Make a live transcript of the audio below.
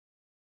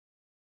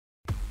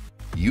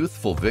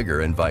Youthful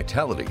vigor and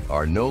vitality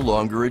are no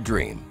longer a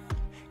dream.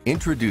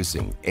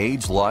 Introducing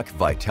AgeLOC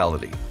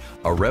Vitality,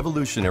 a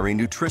revolutionary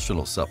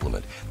nutritional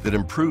supplement that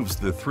improves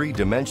the 3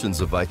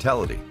 dimensions of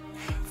vitality: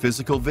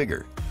 physical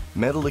vigor,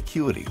 mental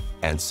acuity,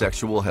 and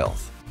sexual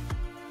health.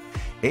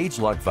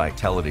 AgeLOC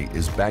Vitality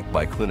is backed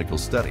by clinical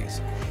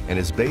studies and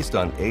is based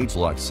on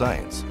AgeLOC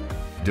science.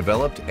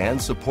 Developed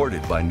and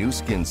supported by Nu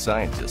Skin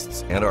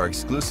scientists and our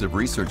exclusive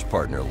research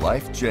partner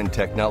LifeGen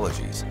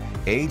Technologies,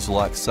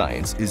 AgeLOC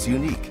science is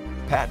unique,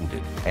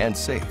 patented, and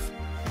safe.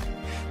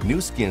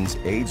 Nu Skin's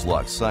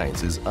AgeLOC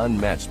science is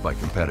unmatched by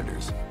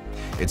competitors.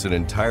 It's an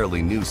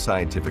entirely new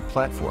scientific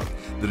platform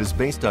that is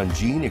based on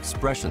gene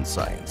expression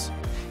science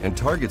and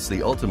targets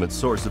the ultimate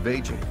source of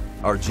aging,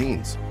 our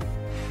genes.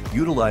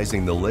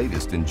 Utilizing the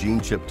latest in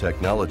gene chip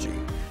technology,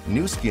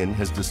 Nu Skin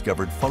has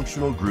discovered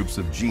functional groups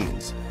of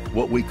genes,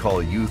 what we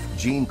call youth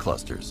gene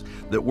clusters,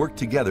 that work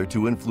together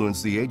to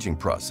influence the aging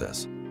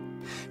process.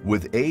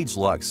 With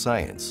AgeLOC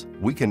science,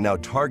 we can now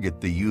target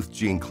the youth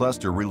gene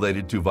cluster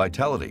related to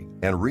vitality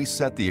and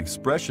reset the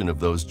expression of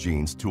those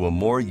genes to a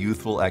more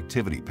youthful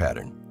activity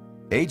pattern.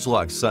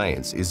 AgeLOC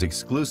science is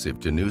exclusive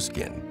to Nu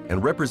Skin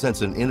and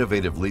represents an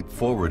innovative leap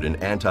forward in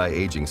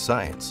anti-aging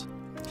science.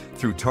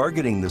 Through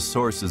targeting the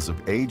sources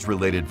of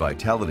age-related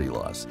vitality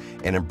loss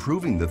and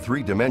improving the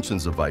 3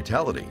 dimensions of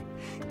vitality,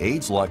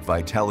 AgeLOC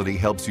Vitality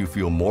helps you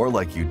feel more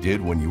like you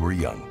did when you were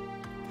young.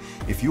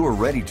 If you are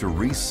ready to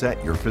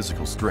reset your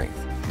physical strength,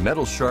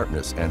 mental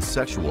sharpness, and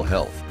sexual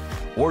health,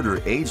 order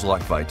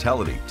AgeLOC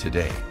Vitality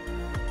today.